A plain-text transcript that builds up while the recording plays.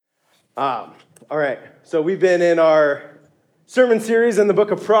All right, so we've been in our sermon series in the book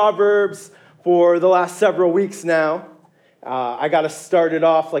of Proverbs for the last several weeks now. I got us started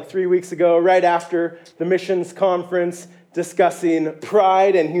off like 3 weeks ago, right after the missions conference, discussing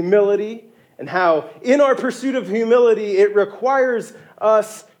pride and humility, and how in our pursuit of humility, it requires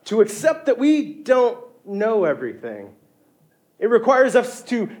us to accept that we don't know everything. It requires us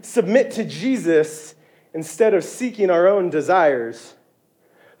to submit to Jesus instead of seeking our own desires.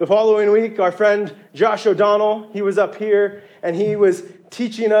 The following week, our friend Josh O'Donnell, he was up here, and he was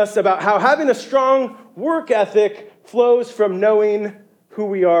teaching us about how having a strong work ethic flows from knowing who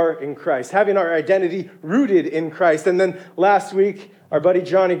we are in Christ, having our identity rooted in Christ. And then last week, our buddy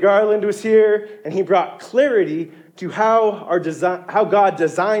Johnny Garland was here, and he brought clarity to how God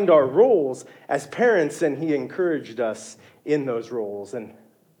designed our roles as parents, and he encouraged us in those roles. And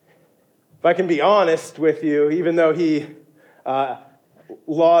if I can be honest with you, even though he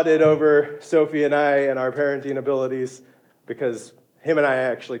lauded over Sophie and I and our parenting abilities, because him and I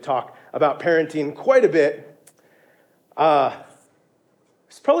actually talk about parenting quite a bit.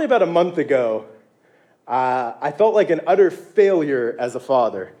 It's probably about a month ago, I felt like an utter failure as a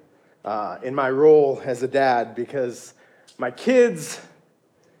father in my role as a dad, because my kids,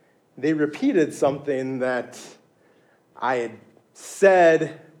 they repeated something that I had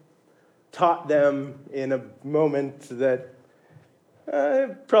said, taught them in a moment that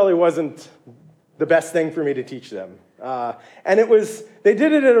probably wasn't the best thing for me to teach them. And they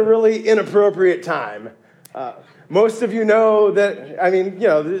did it at a really inappropriate time. Most of you know that,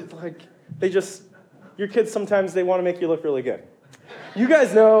 your kids sometimes they want to make you look really good. You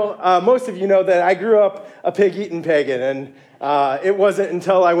guys know, most of you know that I grew up a pig-eating pagan, and it wasn't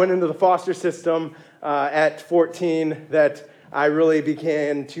until I went into the foster system at 14 that I really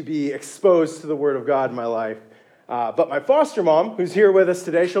began to be exposed to the Word of God in my life. But my foster mom, who's here with us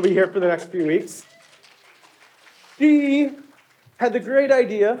today, she'll be here for the next few weeks, she had the great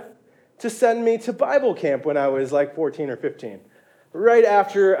idea to send me to Bible camp when I was like 14 or 15, right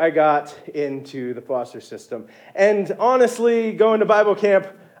after I got into the foster system. And honestly, going to Bible camp,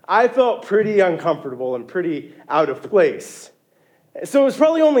 I felt pretty uncomfortable and pretty out of place. So it was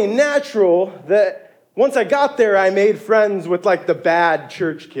probably only natural that once I got there, I made friends with like the bad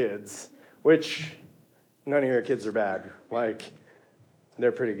church kids, which none of your kids are bad.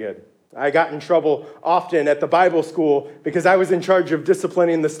 They're pretty good. I got in trouble often at the Bible school because I was in charge of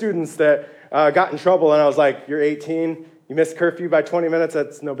disciplining the students that got in trouble, and I was like, you're 18, you missed curfew by 20 minutes,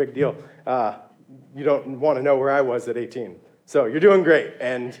 that's no big deal. You don't want to know where I was at 18. So you're doing great.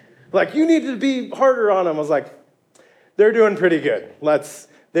 And you need to be harder on them. I was like, they're doing pretty good.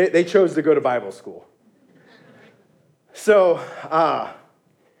 They chose to go to Bible school. So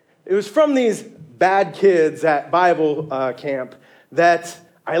it was from these bad kids at Bible camp that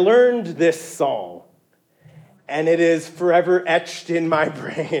I learned this song, and it is forever etched in my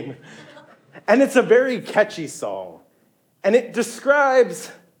brain. And it's a very catchy song, and it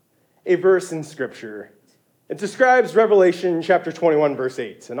describes a verse in Scripture. It describes Revelation chapter 21, verse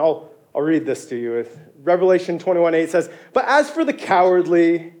 8, and I'll read this to you. Revelation 21:8 says, "But as for the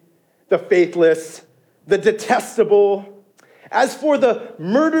cowardly, the faithless, the detestable, as for the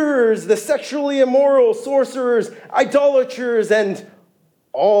murderers, the sexually immoral, sorcerers, idolaters, and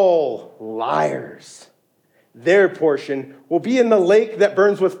all liars, their portion will be in the lake that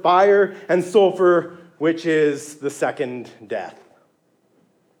burns with fire and sulfur, which is the second death."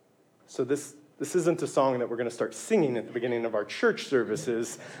 So this isn't a song that we're going to start singing at the beginning of our church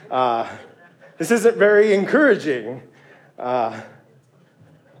services. This isn't very encouraging.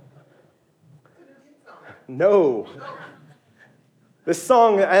 No. This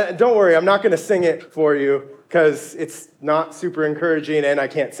song, don't worry, I'm not going to sing it for you because it's not super encouraging and I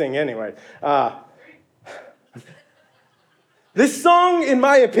can't sing anyway. This song, in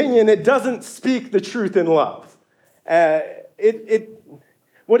my opinion, it doesn't speak the truth in love.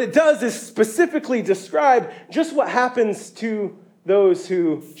 What it does is specifically describe just what happens to those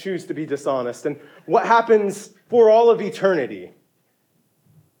who choose to be dishonest and what happens for all of eternity.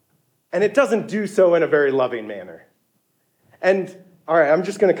 And it doesn't do so in a very loving manner. And all right, I'm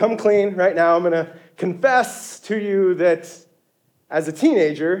just going to come clean right now. I'm going to confess to you that as a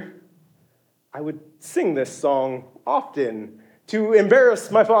teenager, I would sing this song often to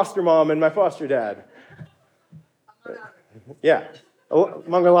embarrass my foster mom and my foster dad. Yeah,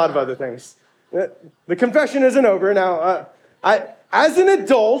 among a lot of other things. The confession isn't over. Now, as an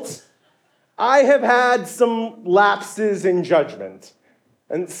adult, I have had some lapses in judgment.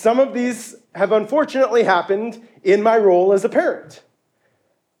 And some of these have unfortunately happened in my role as a parent.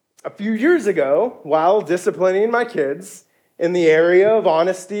 A few years ago, while disciplining my kids in the area of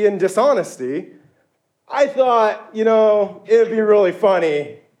honesty and dishonesty, I thought, it would be really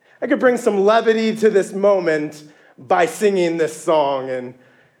funny. I could bring some levity to this moment by singing this song, and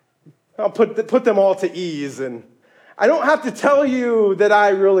I'll put them all to ease. And I don't have to tell you that I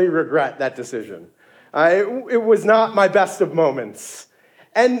really regret that decision. It was not my best of moments.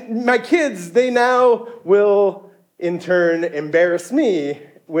 And my kids, they now will, in turn, embarrass me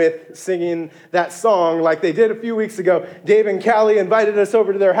with singing that song like they did a few weeks ago. Dave and Callie invited us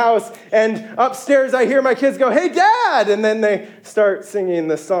over to their house, and upstairs I hear my kids go, "Hey, Dad!" And then they start singing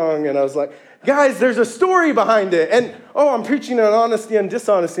the song, and I was like, guys, there's a story behind it. And, I'm preaching on honesty and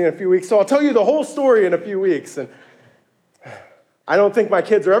dishonesty in a few weeks, so I'll tell you the whole story in a few weeks. And I don't think my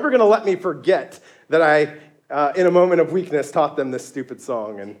kids are ever going to let me forget that I, in a moment of weakness, taught them this stupid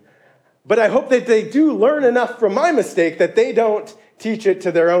song. But I hope that they do learn enough from my mistake that they don't teach it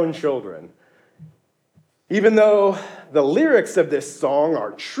to their own children. Even though the lyrics of this song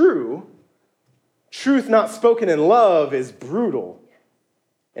are true, truth not spoken in love is brutal,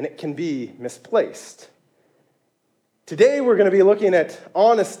 and it can be misplaced. Today we're going to be looking at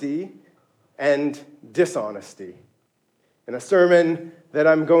honesty and dishonesty in a sermon that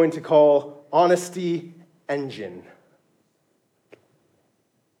I'm going to call Honesty Engine.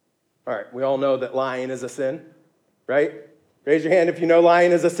 All right, we all know that lying is a sin, right? Raise your hand if you know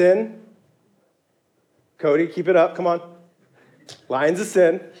lying is a sin. Codie, keep it up, come on. Lying's a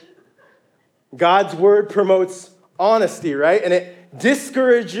sin. God's word promotes honesty, right? And it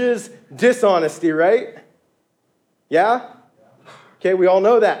discourages dishonesty, right? Yeah? Okay, we all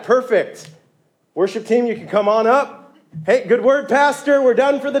know that. Perfect. Worship team, you can come on up. Hey, good word, Pastor. We're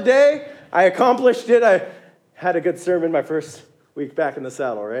done for the day. I accomplished it. I had a good sermon my first week back in the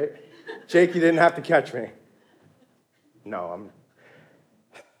saddle, right? Jake, you didn't have to catch me. No,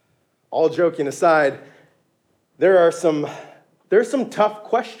 all joking aside, there's some tough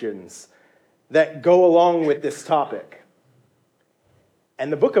questions that go along with this topic.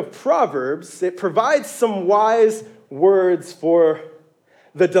 And the book of Proverbs, it provides some wise words for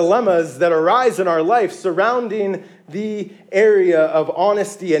the dilemmas that arise in our life surrounding the area of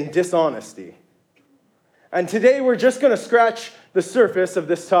honesty and dishonesty. And today we're just going to scratch the surface of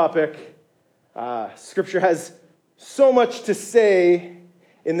this topic. Scripture has so much to say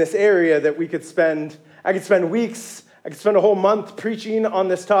in this area that I could spend weeks, I could spend a whole month preaching on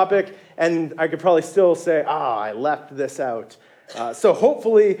this topic, and I could probably still say, I left this out. So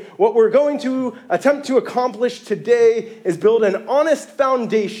hopefully what we're going to attempt to accomplish today is build an honest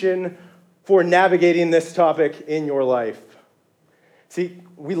foundation for navigating this topic in your life. See,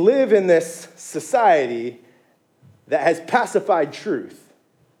 we live in this society that has pacified truth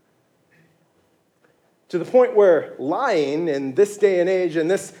to the point where lying in this day and age in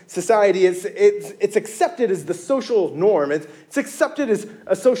this society, it's accepted as the social norm. It's accepted as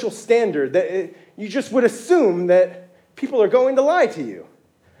a social standard that you just would assume that people are going to lie to you.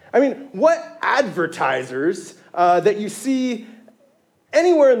 I mean, what advertisers that you see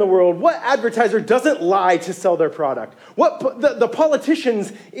anywhere in the world, what advertiser doesn't lie to sell their product? The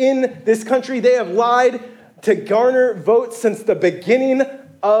politicians in this country, they have lied to garner votes since the beginning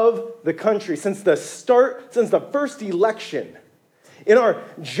of the country, since the first election. In our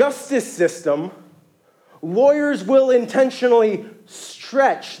justice system, lawyers will intentionally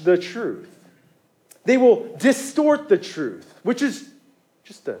stretch the truth. They will distort the truth, which is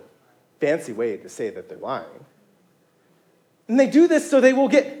just a fancy way to say that they're lying. And they do this so they will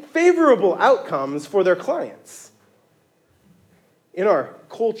get favorable outcomes for their clients. In our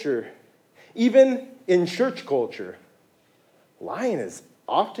culture, even in church culture, lying is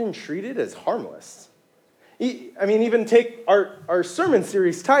often treated as harmless. I mean, even take our sermon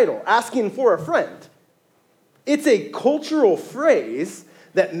series title, Asking for a Friend. It's a cultural phrase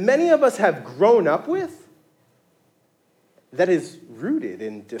that many of us have grown up with that is rooted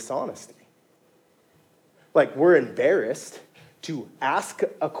in dishonesty. Like, we're embarrassed to ask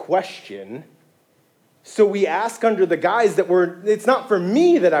a question, so we ask under the guise that it's not for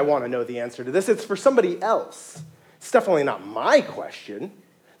me that I want to know the answer to this, it's for somebody else. It's definitely not my question.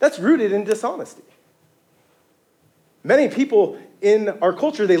 That's rooted in dishonesty. Many people in our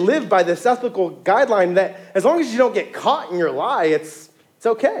culture, they live by this ethical guideline that as long as you don't get caught in your lie, it's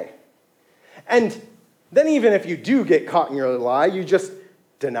okay. And then even if you do get caught in your lie, you just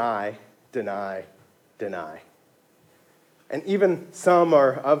deny. And even some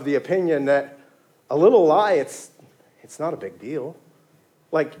are of the opinion that a little lie, it's not a big deal.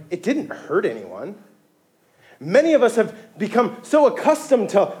 Like, it didn't hurt anyone. Many of us have become so accustomed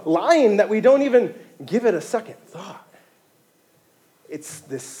to lying that we don't even give it a second thought. It's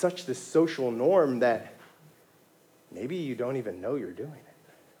this social norm that maybe you don't even know you're doing it.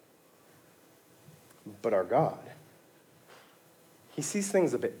 But our God, he sees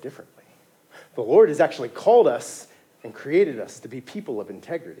things a bit differently. The Lord has actually called us and created us to be people of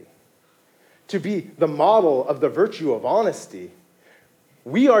integrity, to be the model of the virtue of honesty.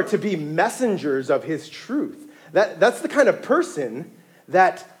 We are to be messengers of his truth. That's the kind of person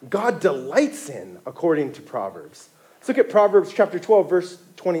that God delights in, according to Proverbs. Let's look at Proverbs chapter 12, verse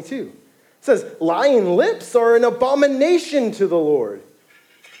 22. It says, lying lips are an abomination to the Lord,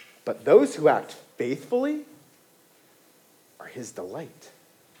 but those who act faithfully are his delight.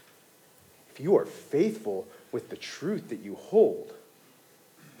 If you are faithful with the truth that you hold,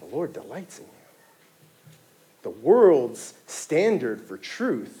 the Lord delights in you. The world's standard for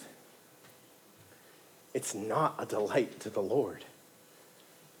truth, it's not a delight to the Lord.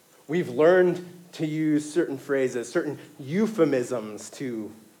 We've learned to use certain phrases, certain euphemisms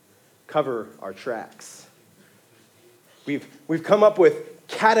to cover our tracks. We've come up with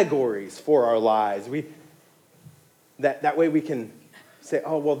categories for our lies. That way we can say,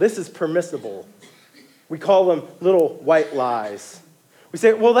 oh, well, this is permissible. We call them little white lies. We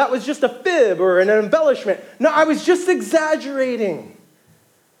say, well, that was just a fib or an embellishment. No, I was just exaggerating.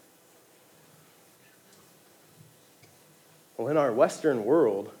 Well, in our Western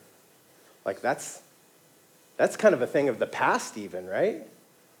world, like that's kind of a thing of the past even, right?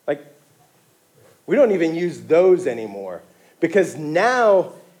 Like, we don't even use those anymore because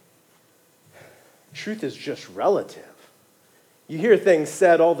now truth is just relative. You hear things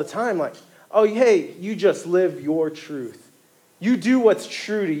said all the time like, oh, hey, you just live your truth. You do what's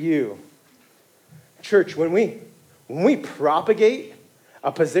true to you. Church, when we propagate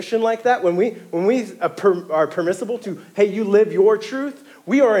a position like that, when we are permissible to, hey, you live your truth,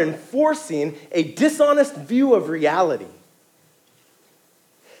 we are enforcing a dishonest view of reality.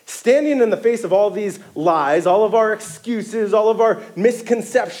 Standing in the face of all these lies, all of our excuses, all of our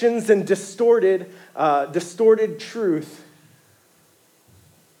misconceptions and distorted truth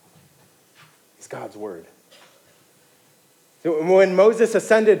is God's word. When Moses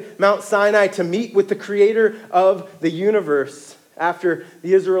ascended Mount Sinai to meet with the creator of the universe after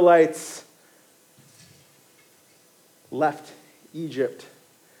the Israelites left Egypt,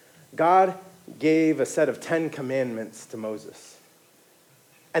 God gave a set of 10 commandments to Moses.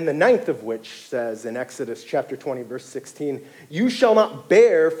 And the ninth of which says in Exodus chapter 20, verse 16, you shall not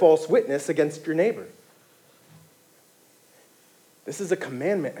bear false witness against your neighbor. This is a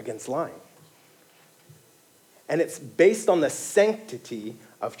commandment against lying. And it's based on the sanctity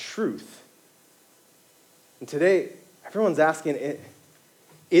of truth. And today, everyone's asking,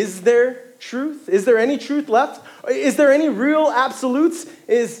 is there truth? Is there any truth left? Is there any real absolutes?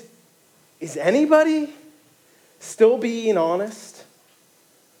 Is anybody still being honest?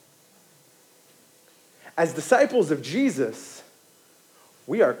 As disciples of Jesus,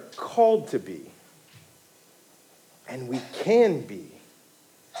 we are called to be, and we can be,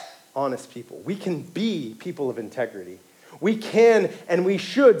 honest people. We can be people of integrity. We can and we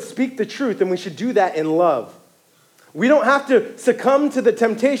should speak the truth, and we should do that in love. We don't have to succumb to the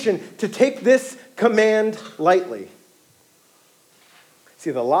temptation to take this command lightly.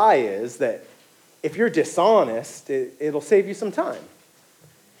 See, the lie is that if you're dishonest, it'll save you some time.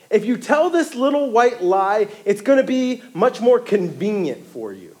 If you tell this little white lie, it's going to be much more convenient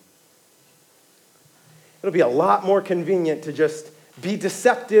for you. It'll be a lot more convenient to just be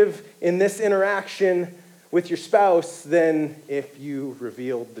deceptive in this interaction with your spouse than if you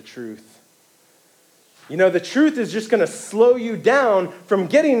revealed the truth. You know, the truth is just going to slow you down from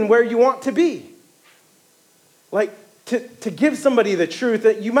getting where you want to be. Like, to give somebody the truth,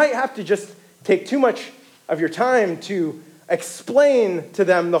 that you might have to just take too much of your time to explain to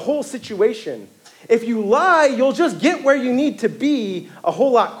them the whole situation. If you lie, you'll just get where you need to be a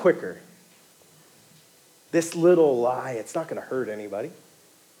whole lot quicker. This little lie, it's not going to hurt anybody.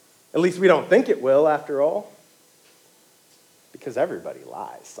 At least we don't think it will, after all. Because everybody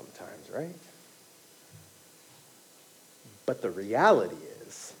lies sometimes, right? But the reality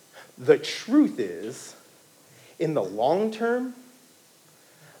is, the truth is, in the long term,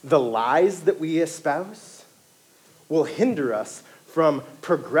 the lies that we espouse will hinder us from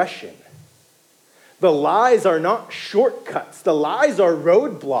progression. The lies are not shortcuts. The lies are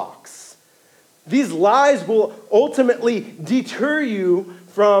roadblocks. These lies will ultimately deter you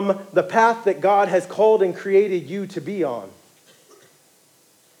from the path that God has called and created you to be on.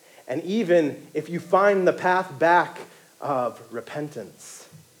 And even if you find the path back of repentance,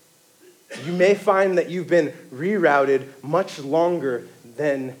 you may find that you've been rerouted much longer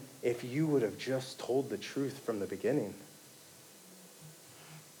than if you would have just told the truth from the beginning.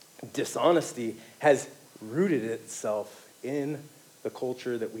 Dishonesty has rooted itself in the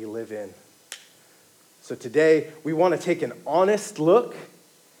culture that we live in. So today, we want to take an honest look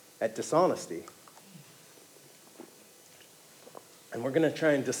at dishonesty. And we're going to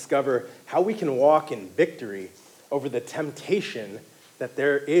try and discover how we can walk in victory over the temptation that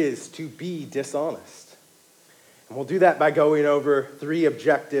there is to be dishonest. And we'll do that by going over 3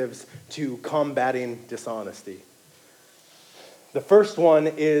 objectives to combating dishonesty. The first one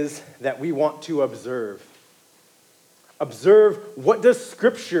is that we want to observe. Observe, what does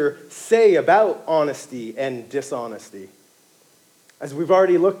Scripture say about honesty and dishonesty? As we've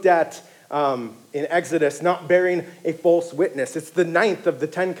already looked at in Exodus, not bearing a false witness. It's the 9th of the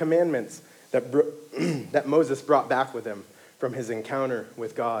 10 commandments that Moses brought back with him from his encounter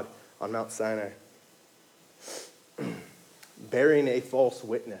with God on Mount Sinai. Bearing a false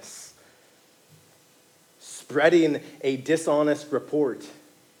witness. Spreading a dishonest report.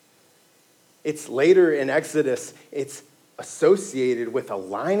 It's later in Exodus, it's associated with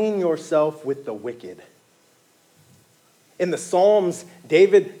aligning yourself with the wicked. In the Psalms,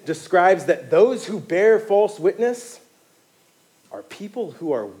 David describes that those who bear false witness are people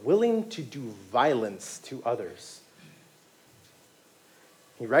who are willing to do violence to others.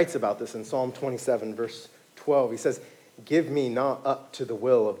 He writes about this in Psalm 27, verse 12. He says, "Give me not up to the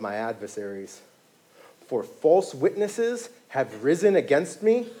will of my adversaries, for false witnesses have risen against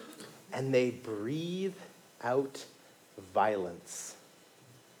me, and they breathe out violence."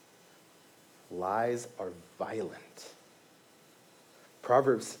 Lies are violent.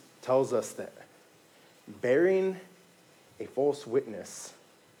 Proverbs tells us that bearing a false witness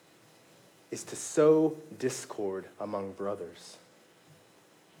is to sow discord among brothers.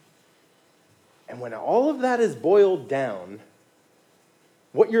 And when all of that is boiled down,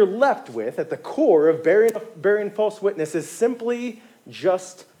 what you're left with at the core of bearing false witness is simply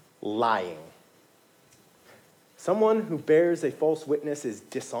just lying. Someone who bears a false witness is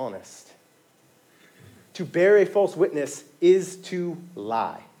dishonest. To bear a false witness is to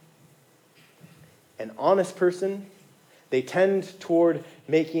lie. An honest person, they tend toward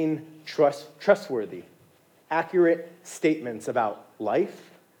making trustworthy, accurate statements about life,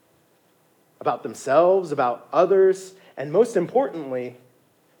 about themselves, about others, and most importantly,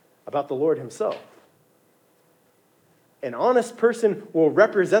 about the Lord himself. An honest person will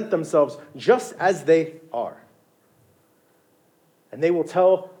represent themselves just as they are. And they will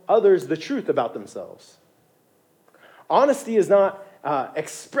tell others the truth about themselves. Honesty is not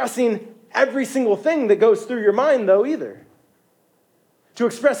expressing every single thing that goes through your mind, though, either. To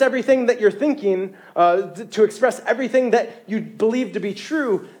express everything that you're thinking, to express everything that you believe to be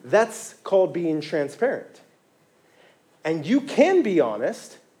true, that's called being transparent. And you can be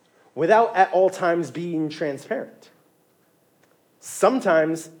honest without at all times being transparent.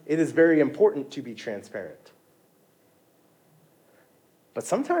 Sometimes it is very important to be transparent. But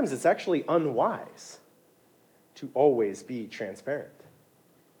sometimes it's actually unwise to always be transparent.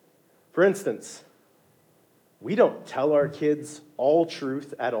 For instance, we don't tell our kids all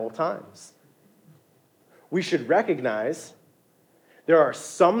truth at all times. We should recognize there are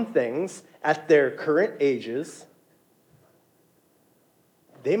some things at their current ages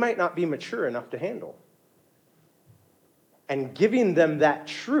they might not be mature enough to handle. And giving them that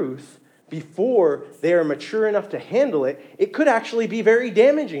truth before they are mature enough to handle it, it could actually be very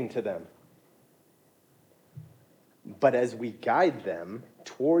damaging to them. But as we guide them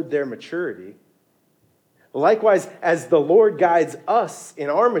toward their maturity, likewise, as the Lord guides us in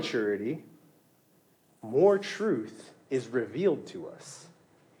our maturity, more truth is revealed to us.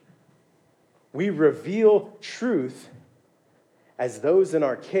 We reveal truth as those in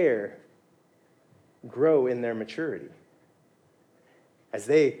our care grow in their maturity, as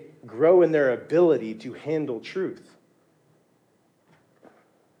they grow in their ability to handle truth.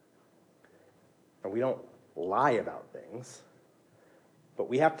 And we don't lie about things, but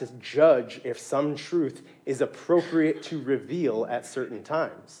we have to judge if some truth is appropriate to reveal at certain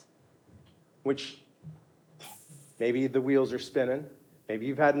times, which maybe the wheels are spinning. Maybe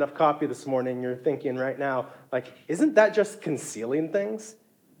you've had enough coffee this morning and you're thinking right now, like, isn't that just concealing things?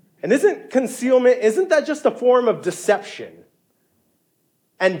 And isn't that just a form of deception?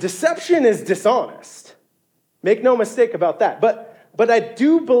 And deception is dishonest. Make no mistake about that. But I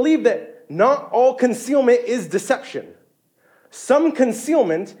do believe that not all concealment is deception. Some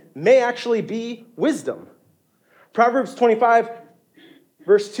concealment may actually be wisdom. Proverbs 25,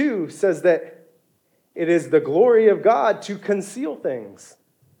 verse 2 says that it is the glory of God to conceal things,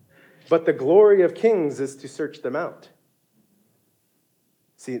 but the glory of kings is to search them out.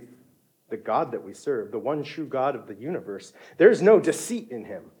 See, the God that we serve, the one true God of the universe, there's no deceit in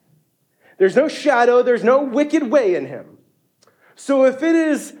him. There's no shadow, there's no wicked way in him. So if it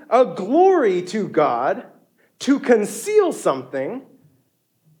is a glory to God to conceal something,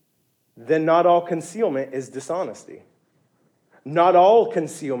 then not all concealment is dishonesty. Not all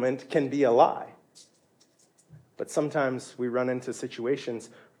concealment can be a lie. But sometimes we run into situations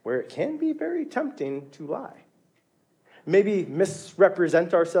where it can be very tempting to lie. Maybe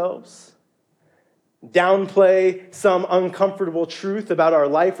misrepresent ourselves, downplay some uncomfortable truth about our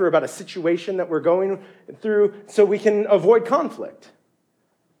life or about a situation that we're going through so we can avoid conflict.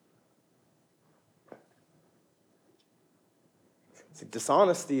 See,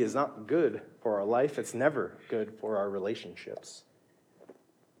 dishonesty is not good for our life. It's never good for our relationships.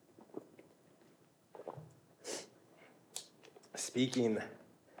 Speaking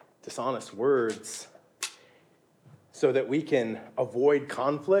dishonest words so that we can avoid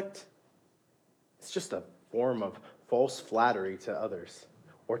conflict, it's just a form of false flattery to others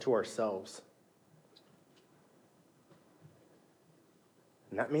or to ourselves.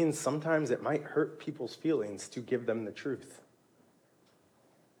 And that means sometimes it might hurt people's feelings to give them the truth.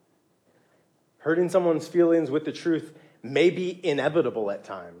 Hurting someone's feelings with the truth may be inevitable at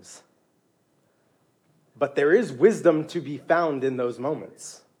times, but there is wisdom to be found in those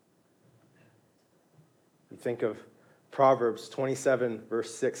moments. You think of Proverbs 27,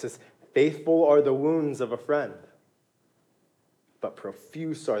 verse 6 says, "Faithful are the wounds of a friend, but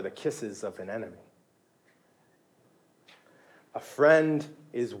profuse are the kisses of an enemy." A friend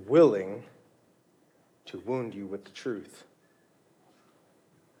is willing to wound you with the truth.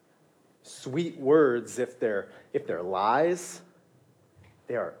 Sweet words, if they're lies,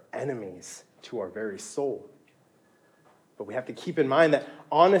 they are enemies to our very soul. But we have to keep in mind that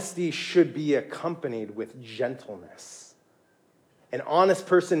honesty should be accompanied with gentleness. An honest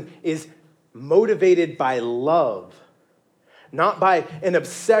person is motivated by love, not by an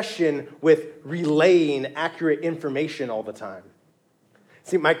obsession with relaying accurate information all the time.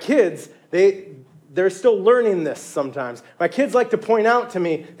 See, my kids, they're still learning this sometimes. My kids like to point out to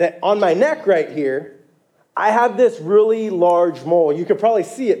me that on my neck right here, I have this really large mole. You could probably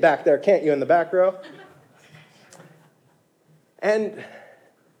see it back there, can't you, in the back row? And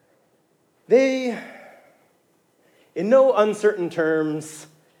they, in no uncertain terms,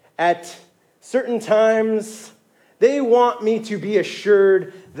 at certain times, they want me to be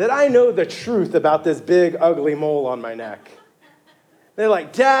assured that I know the truth about this big, ugly mole on my neck. They're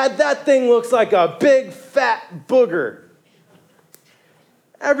like, "Dad, that thing looks like a big, fat booger."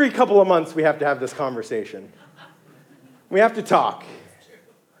 Every couple of months, we have to have this conversation. We have to talk.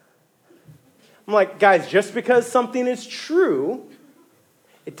 I'm like, guys, just because something is true,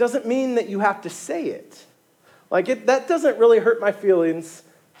 it doesn't mean that you have to say it. That doesn't really hurt my feelings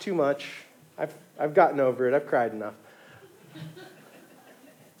too much. I've gotten over it. I've cried enough.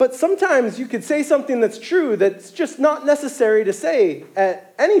 But sometimes you could say something that's true that's just not necessary to say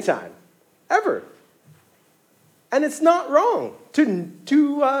at any time, ever. And it's not wrong to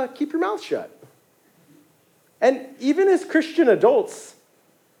keep your mouth shut. And even as Christian adults,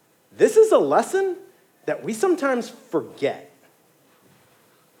 this is a lesson that we sometimes forget.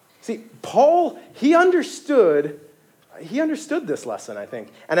 See, Paul, he understood this lesson, I think.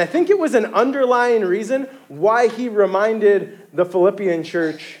 And I think it was an underlying reason why he reminded the Philippian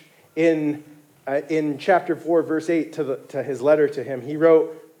church in chapter 4, verse 8, to his letter to him. He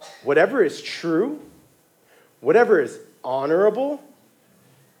wrote, "Whatever is true, whatever is honorable,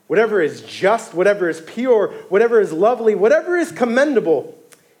 whatever is just, whatever is pure, whatever is lovely, whatever is commendable,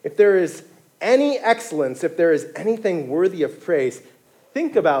 if there is any excellence, if there is anything worthy of praise,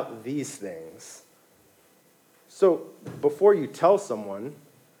 think about these things." So before you tell someone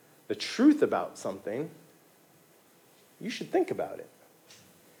the truth about something, you should think about it.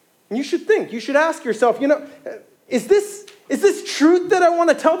 And you should ask yourself, is this truth that I want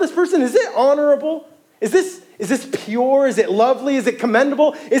to tell this person? Is it honorable? Is this pure? Is it lovely? Is it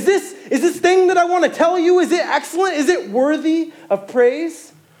commendable? Is this thing that I want to tell you, is it excellent? Is it worthy of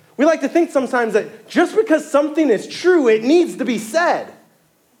praise? We like to think sometimes that just because something is true, it needs to be said.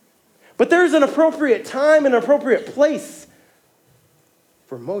 But there's an appropriate time and appropriate place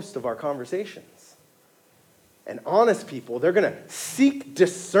for most of our conversations. And honest people, they're going to seek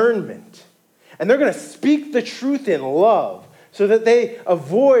discernment. And they're going to speak the truth in love so that they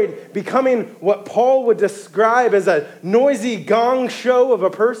avoid becoming what Paul would describe as a noisy gong show of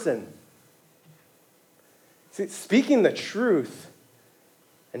a person. See, speaking the truth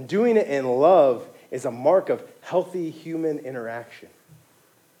and doing it in love is a mark of healthy human interaction.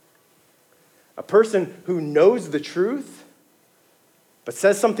 A person who knows the truth but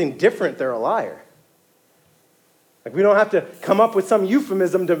says something different, they're a liar. Like, we don't have to come up with some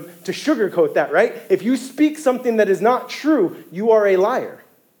euphemism to sugarcoat that, right? If you speak something that is not true, you are a liar.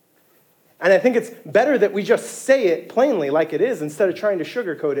 And I think it's better that we just say it plainly like it is instead of trying to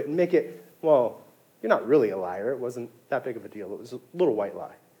sugarcoat it and make it, well, you're not really a liar. It wasn't that big of a deal. It was a little white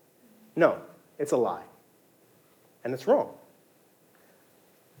lie. No, it's a lie. And it's wrong.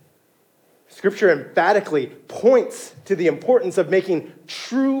 Scripture emphatically points to the importance of making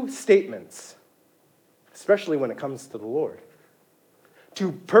true statements, especially when it comes to the Lord.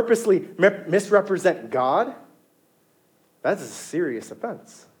 To purposely misrepresent God, that's a serious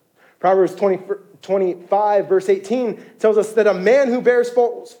offense. Proverbs 25, verse 18, tells us that a man who bears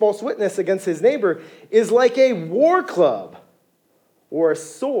false witness against his neighbor is like a war club or a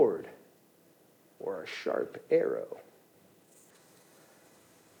sword or a sharp arrow.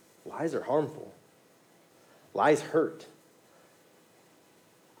 Lies are harmful. Lies hurt.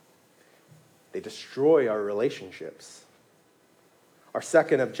 They destroy our relationships. Our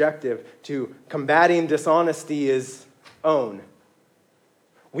second objective to combating dishonesty is own.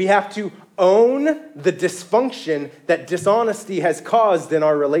 We have to own the dysfunction that dishonesty has caused in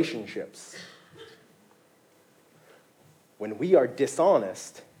our relationships. When we are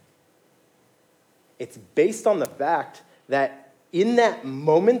dishonest, it's based on the fact that in that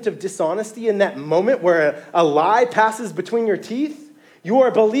moment of dishonesty, in that moment where a lie passes between your teeth, you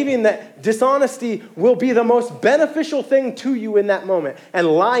are believing that dishonesty will be the most beneficial thing to you in that moment. And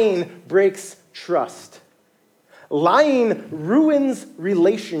lying breaks trust. Lying ruins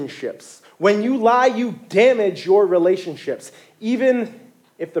relationships. When you lie, you damage your relationships, even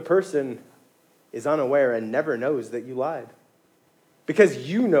if the person is unaware and never knows that you lied. Because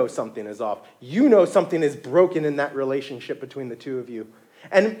you know something is off. You know something is broken in that relationship between the two of you.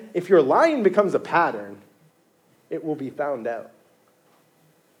 And if your lying becomes a pattern, it will be found out.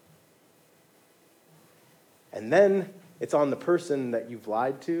 And then it's on the person that you've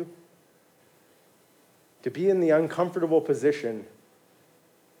lied to be in the uncomfortable position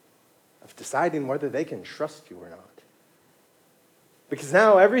of deciding whether they can trust you or not. Because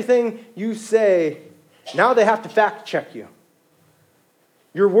now everything you say, now they have to fact check you.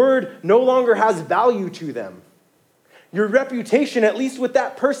 Your word no longer has value to them. Your reputation, at least with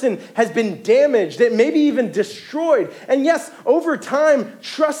that person, has been damaged, it may be even destroyed. And yes, over time,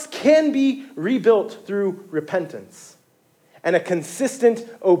 trust can be rebuilt through repentance and a consistent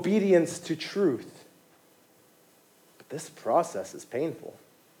obedience to truth. But this process is painful.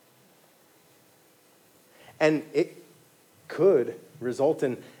 And it could result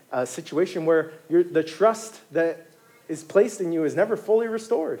in a situation where the trust that is placed in you is never fully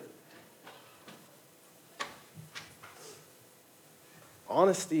restored.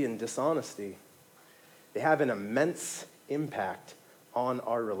 Honesty and dishonesty, they have an immense impact on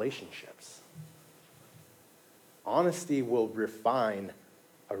our relationships. Honesty will refine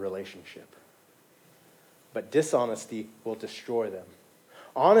a relationship, but dishonesty will destroy them.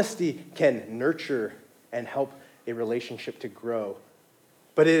 Honesty can nurture and help a relationship to grow,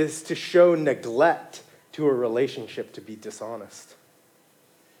 but it is to show neglect to a relationship to be dishonest.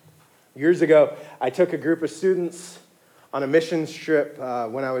 Years ago, I took a group of students on a missions trip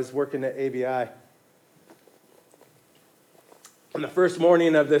when I was working at ABI. On the first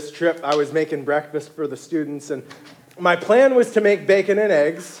morning of this trip, I was making breakfast for the students, and my plan was to make bacon and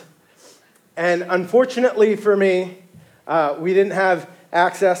eggs. And unfortunately for me, we didn't have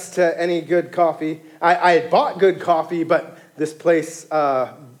access to any good coffee. I had bought good coffee, but this place,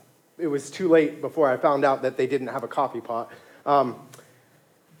 it was too late before I found out that they didn't have a coffee pot.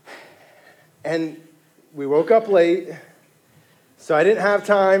 And we woke up late, so I didn't have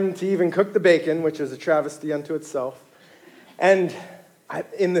time to even cook the bacon, which is a travesty unto itself. And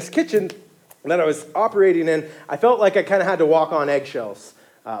in this kitchen that I was operating in, I felt like I kind of had to walk on eggshells,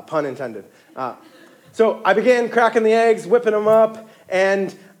 pun intended. So I began cracking the eggs, whipping them up,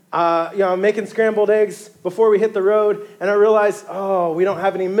 and making scrambled eggs before we hit the road, and I realized, we don't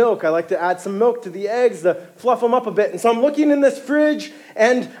have any milk. I like to add some milk to the eggs to fluff them up a bit. And so I'm looking in this fridge,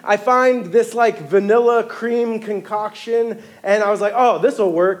 and I find this vanilla cream concoction, and I was like, this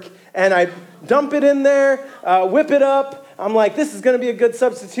will work. And I dump it in there, whip it up. I'm like, this is going to be a good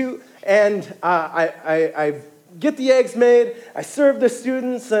substitute. And I get the eggs made. I serve the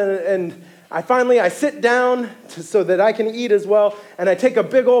students, and I sit down so that I can eat as well, and I take a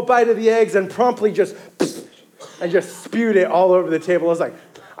big old bite of the eggs and promptly just spewed it all over the table.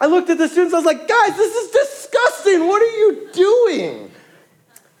 I looked at the students, I was like, guys, this is disgusting. What are you doing?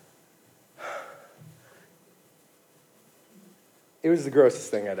 It was the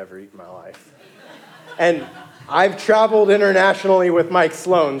grossest thing I'd ever eaten in my life. And I've traveled internationally with Mike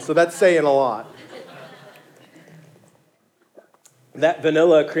Sloan, so that's saying a lot. that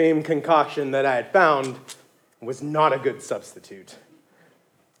vanilla cream concoction that I had found was not a good substitute.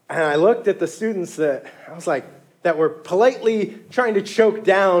 And I looked at the students that were politely trying to choke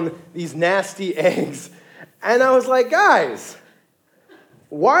down these nasty eggs. And I was like, guys,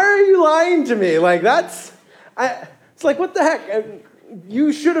 why are you lying to me? It's like, what the heck?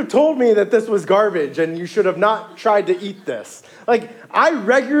 You should have told me that this was garbage and you should have not tried to eat this. I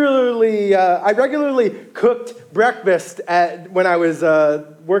regularly cooked breakfast when I was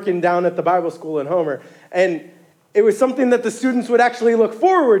working down at the Bible school in Homer. And it was something that the students would actually look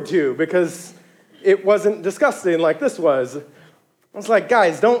forward to because it wasn't disgusting like this was. I was like,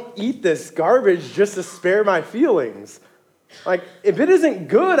 guys, don't eat this garbage just to spare my feelings. If it isn't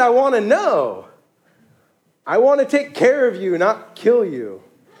good, I want to know. I want to take care of you, not kill you.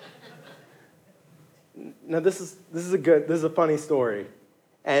 Now, this is a funny story.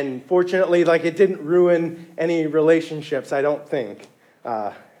 And fortunately, it didn't ruin any relationships, I don't think.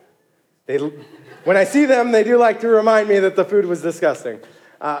 When I see them, they do like to remind me that the food was disgusting.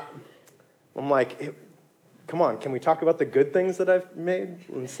 I'm like, come on, can we talk about the good things that I've made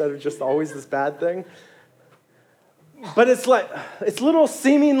instead of just always this bad thing? But it's little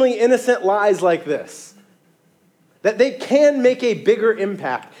seemingly innocent lies like this, that they can make a bigger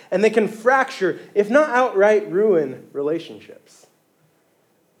impact, and they can fracture, if not outright ruin, relationships.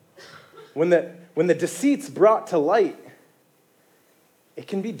 When the deceit's brought to light, it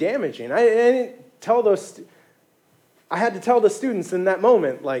can be damaging. I had to tell the students in that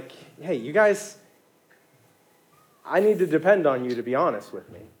moment, hey, you guys, I need to depend on you to be honest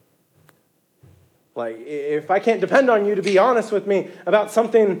with me. If I can't depend on you to be honest with me about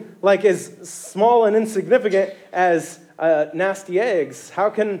something as small and insignificant as nasty eggs, how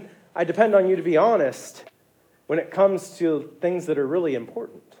can I depend on you to be honest when it comes to things that are really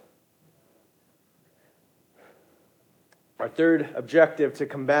important? Our third objective to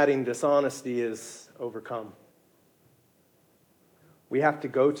combating dishonesty is overcome. We have to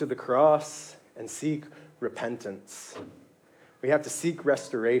go to the cross and seek repentance. We have to seek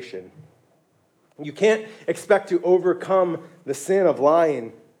restoration. You can't expect to overcome the sin of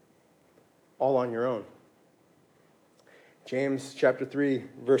lying all on your own. James chapter 3,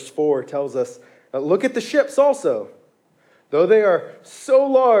 verse 4 tells us, look at the ships also. Though they are so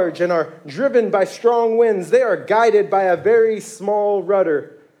large and are driven by strong winds, they are guided by a very small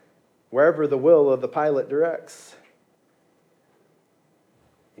rudder wherever the will of the pilot directs.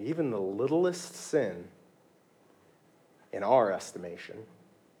 Even the littlest sin, in our estimation,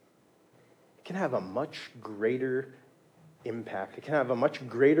 can have a much greater impact. It can have a much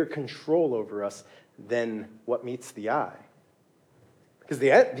greater control over us than what meets the eye. Because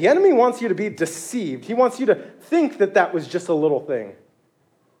the enemy wants you to be deceived. He wants you to think that was just a little thing.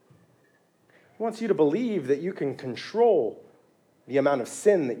 He wants you to believe that you can control the amount of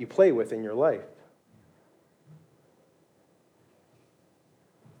sin that you play with in your life.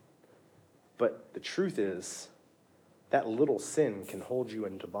 But the truth is, that little sin can hold you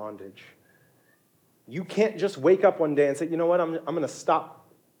into bondage. You can't just wake up one day and say, you know what, I'm going to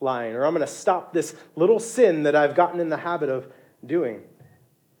stop lying, or I'm going to stop this little sin that I've gotten in the habit of doing.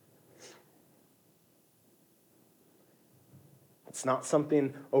 It's not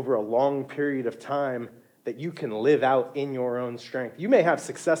something over a long period of time that you can live out in your own strength. You may have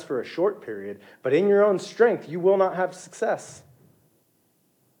success for a short period, but in your own strength, you will not have success.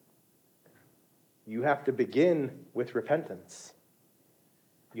 You have to begin with repentance.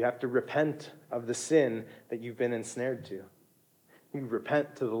 You have to repent of the sin that you've been ensnared to. You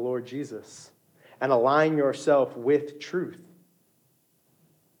repent to the Lord Jesus and align yourself with truth.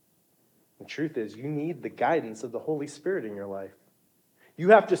 The truth is, you need the guidance of the Holy Spirit in your life. You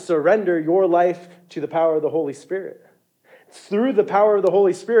have to surrender your life to the power of the Holy Spirit. Through the power of the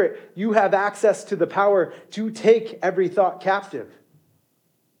Holy Spirit, you have access to the power to take every thought captive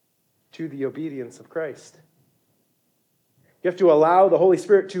to the obedience of Christ. You have to allow the Holy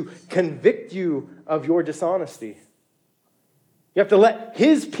Spirit to convict you of your dishonesty. You have to let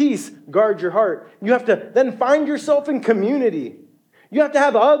His peace guard your heart. You have to then find yourself in community. You have to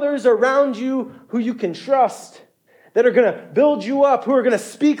have others around you who you can trust, that are going to build you up, who are going to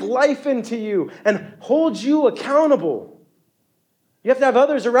speak life into you and hold you accountable. You have to have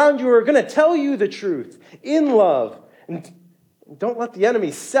others around you who are going to tell you the truth in love. And don't let the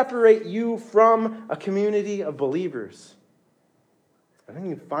enemy separate you from a community of believers. And then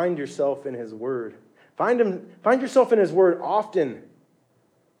you find yourself in His Word. Find yourself in His Word often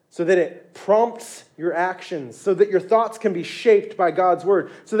so that it prompts your actions, so that your thoughts can be shaped by God's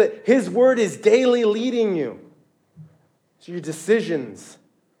Word, so that His Word is daily leading you. So your decisions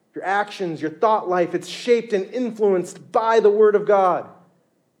your actions, your thought life, it's shaped and influenced by the Word of God.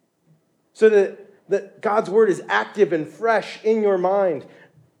 So that God's Word is active and fresh in your mind.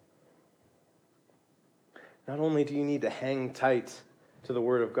 Not only do you need to hang tight to the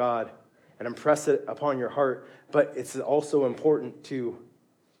Word of God and impress it upon your heart, but it's also important to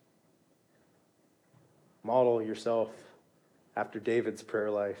model yourself after David's prayer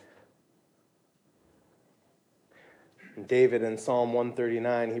life. And David in Psalm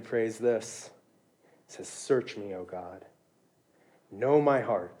 139, he prays this. He says, "Search me, O God. Know my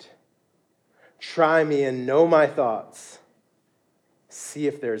heart. Try me and know my thoughts. See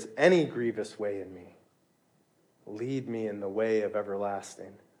if there's any grievous way in me. Lead me in the way of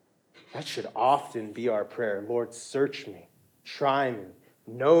everlasting." That should often be our prayer. Lord, search me. Try me.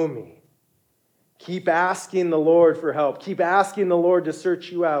 Know me. Keep asking the Lord for help. Keep asking the Lord to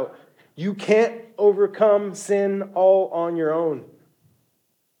search you out. You can't overcome sin all on your own.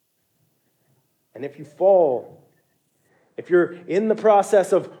 And if you fall, if you're in the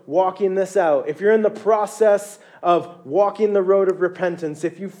process of walking this out, if you're in the process of walking the road of repentance,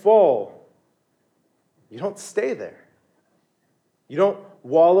 if you fall, you don't stay there. You don't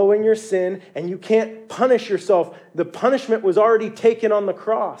wallow in your sin, and you can't punish yourself. The punishment was already taken on the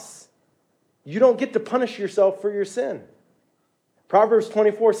cross. You don't get to punish yourself for your sin. Proverbs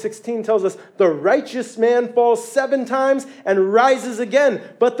 24:16 tells us, "The righteous man falls 7 times and rises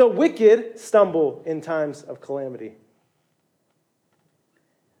again, but the wicked stumble in times of calamity."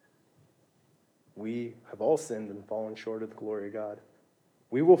 We have all sinned and fallen short of the glory of God.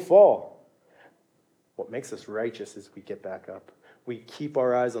 We will fall. What makes us righteous is we get back up. We keep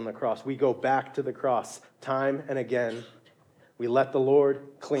our eyes on the cross. We go back to the cross time and again. We let the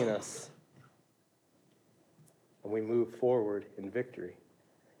Lord clean us. And we move forward in victory.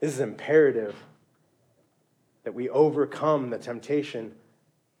 This is imperative that we overcome the temptation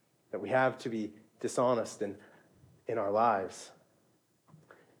that we have to be dishonest in our lives.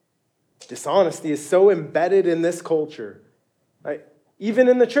 Dishonesty is so embedded in this culture, right? Even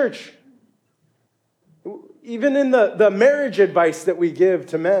in the church, even in the marriage advice that we give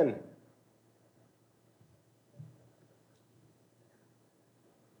to men.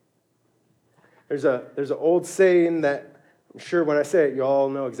 There's an old saying that I'm sure when I say it, you all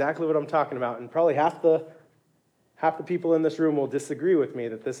know exactly what I'm talking about, and probably half the people in this room will disagree with me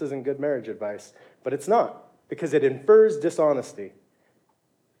that this isn't good marriage advice, but it's not, because it infers dishonesty.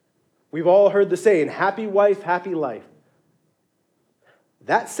 We've all heard the saying, "Happy wife, happy life."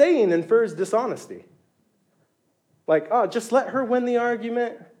 That saying infers dishonesty. Like, oh, just let her win the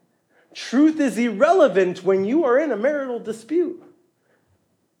argument. Truth is irrelevant when you are in a marital dispute.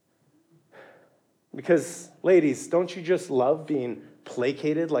 Because, ladies, don't you just love being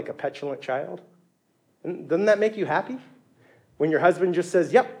placated like a petulant child? Doesn't that make you happy? When your husband just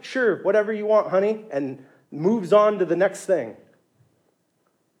says, "Yep, sure, whatever you want, honey," and moves on to the next thing.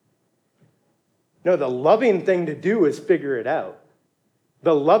 No, the loving thing to do is figure it out.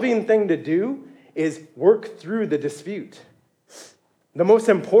 The loving thing to do is work through the dispute. The most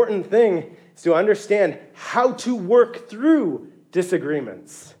important thing is to understand how to work through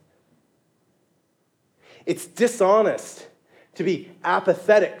disagreements. It's dishonest to be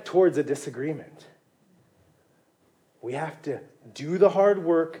apathetic towards a disagreement. We have to do the hard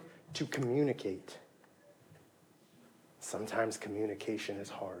work to communicate. Sometimes communication is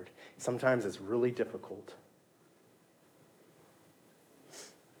hard. Sometimes it's really difficult.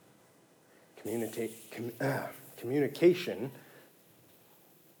 Communication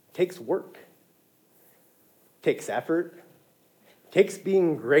takes work, takes effort, takes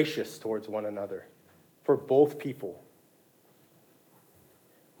being gracious towards one another for both people.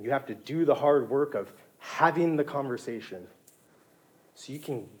 You have to do the hard work of having the conversation so you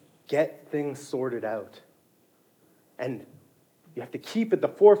can get things sorted out. And you have to keep at the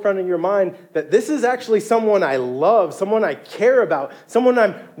forefront of your mind that this is actually someone I love, someone I care about, someone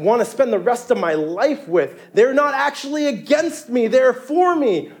I want to spend the rest of my life with. They're not actually against me. They're for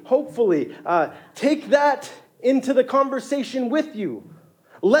me, hopefully. Take that into the conversation with you.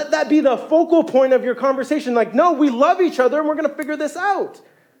 Let that be the focal point of your conversation. Like, no, we love each other and we're going to figure this out.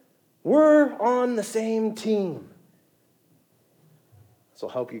 We're on the same team. This will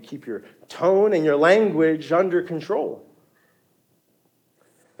help you keep your tone and your language under control.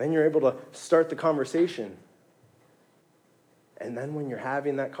 Then you're able to start the conversation. And then when you're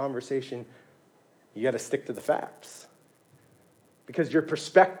having that conversation, you got to stick to the facts. Because your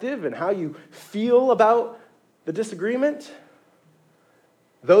perspective and how you feel about the disagreement,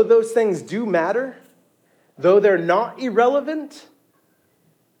 though those things do matter, though they're not irrelevant,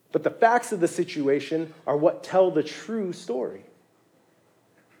 but the facts of the situation are what tell the true story.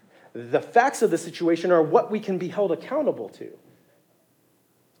 The facts of the situation are what we can be held accountable to.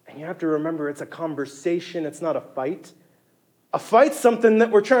 And you have to remember, it's a conversation, it's not a fight. A fight's something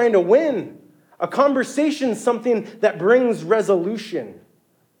that we're trying to win. A conversation's something that brings resolution.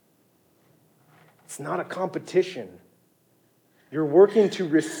 It's not a competition. You're working to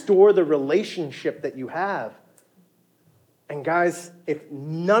restore the relationship that you have. And guys, if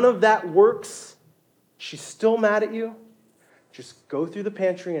none of that works, she's still mad at you, just go through the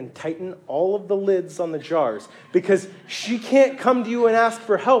pantry and tighten all of the lids on the jars, because she can't come to you and ask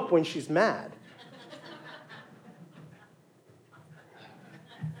for help when she's mad.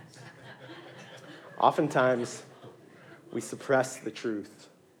 Oftentimes, we suppress the truth.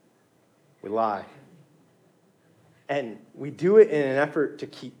 We lie. And we do it in an effort to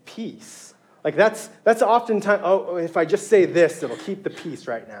keep peace. Like that's oftentimes, oh, if I just say this, it'll keep the peace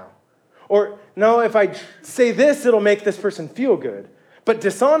right now. Or, no, if I say this, it'll make this person feel good. But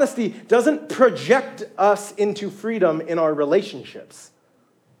dishonesty doesn't project us into freedom in our relationships.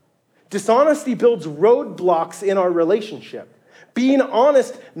 Dishonesty builds roadblocks in our relationship. Being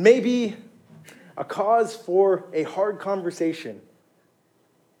honest may be a cause for a hard conversation.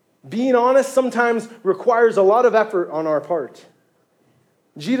 Being honest sometimes requires a lot of effort on our part.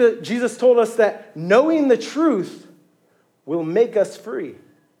 Jesus told us that knowing the truth will make us free.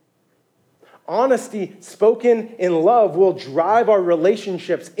 Honesty spoken in love will drive our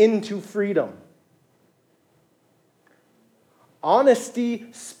relationships into freedom. Honesty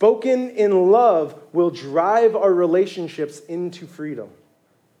spoken in love will drive our relationships into freedom.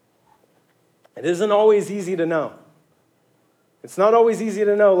 It isn't always easy to know. It's not always easy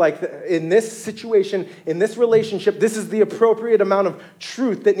to know, like in this situation, in this relationship, this is the appropriate amount of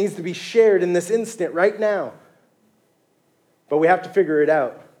truth that needs to be shared in this instant right now. But we have to figure it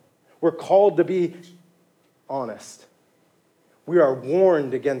out. We're called to be honest. We are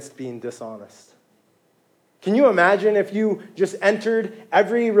warned against being dishonest. Can you imagine if you just entered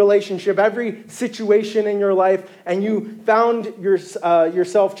every relationship, every situation in your life, and you found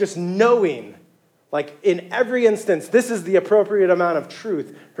yourself just knowing, like in every instance, this is the appropriate amount of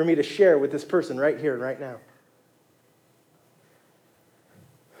truth for me to share with this person right here and right now?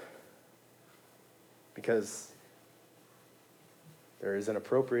 Because there is an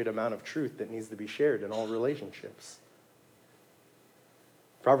appropriate amount of truth that needs to be shared in all relationships.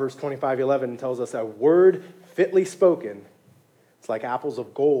 Proverbs 25:11 tells us a word fitly spoken, it's like apples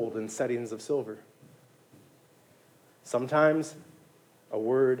of gold in settings of silver. Sometimes a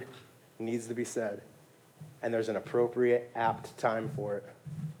word needs to be said, and there's an appropriate, apt time for it.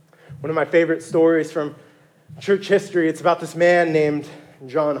 One of my favorite stories from church history, it's about this man named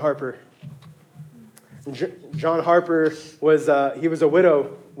John Harper. John Harper was a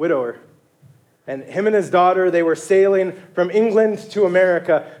widower. And him and his daughter, they were sailing from England to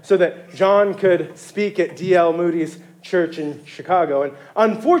America so that John could speak at D.L. Moody's church in Chicago. And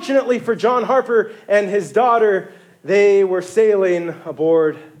unfortunately for John Harper and his daughter, they were sailing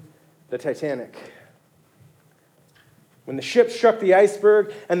aboard the Titanic. When the ship struck the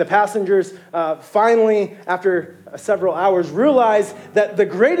iceberg and the passengers finally, after several hours, realized that the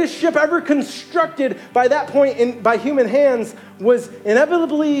greatest ship ever constructed by that point by human hands was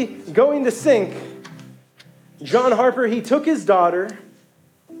inevitably going to sink, John Harper, he took his daughter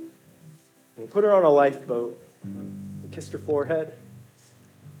and put her on a lifeboat and kissed her forehead.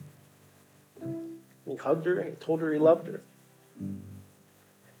 He hugged her and he told her he loved her,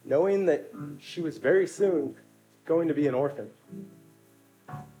 knowing that she was very soon going to be an orphan.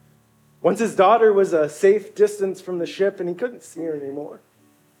 Once his daughter was a safe distance from the ship and he couldn't see her anymore,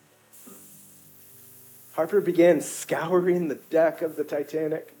 Harper began scouring the deck of the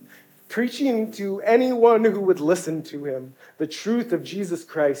Titanic, preaching to anyone who would listen to him the truth of Jesus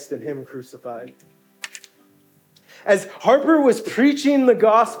Christ and him crucified. As Harper was preaching the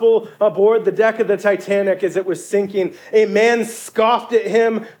gospel aboard the deck of the Titanic as it was sinking, a man scoffed at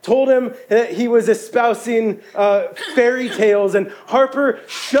him, told him that he was espousing fairy tales, and Harper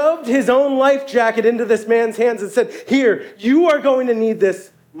shoved his own life jacket into this man's hands and said, "Here, you are going to need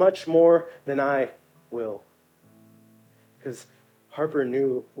this much more than I will." Because Harper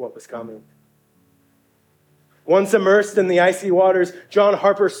knew what was coming. Once immersed in the icy waters, John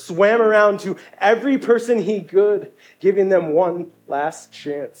Harper swam around to every person he could, giving them one last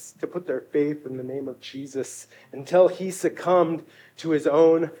chance to put their faith in the name of Jesus until he succumbed to his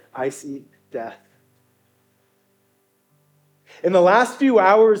own icy death. In the last few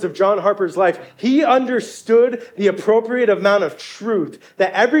hours of John Harper's life, he understood the appropriate amount of truth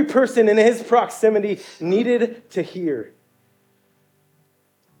that every person in his proximity needed to hear.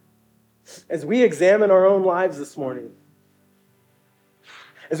 As we examine our own lives this morning,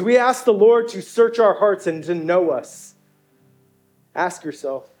 As we ask the Lord to search our hearts and to know us, ask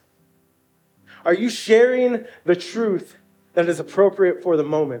yourself, are you sharing the truth that is appropriate for the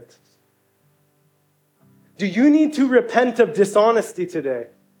moment? Do you need to repent of dishonesty today?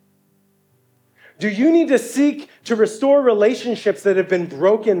 Do you need to seek to restore relationships that have been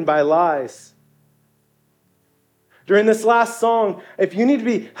broken by lies? During this last song, if you need to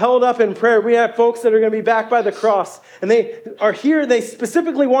be held up in prayer, we have folks that are going to be back by the cross, and they are here. They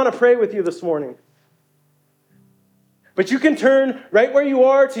specifically want to pray with you this morning. But you can turn right where you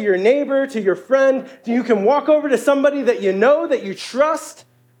are to your neighbor, to your friend. You can walk over to somebody that you know, that you trust,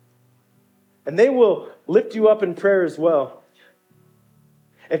 and they will lift you up in prayer as well.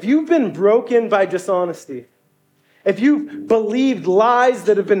 If you've been broken by dishonesty, if you've believed lies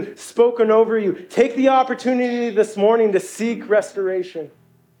that have been spoken over you, take the opportunity this morning to seek restoration.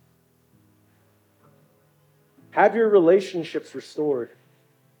 Have your relationships restored.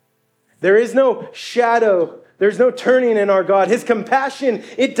 There is no shadow. There's no turning in our God. His compassion,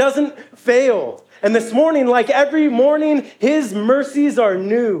 it doesn't fail. And this morning, like every morning, His mercies are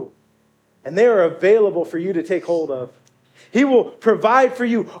new. And they are available for you to take hold of. He will provide for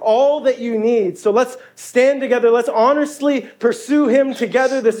you all that you need. So let's stand together. Let's honestly pursue Him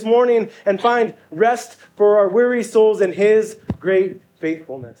together this morning and find rest for our weary souls in His great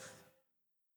faithfulness.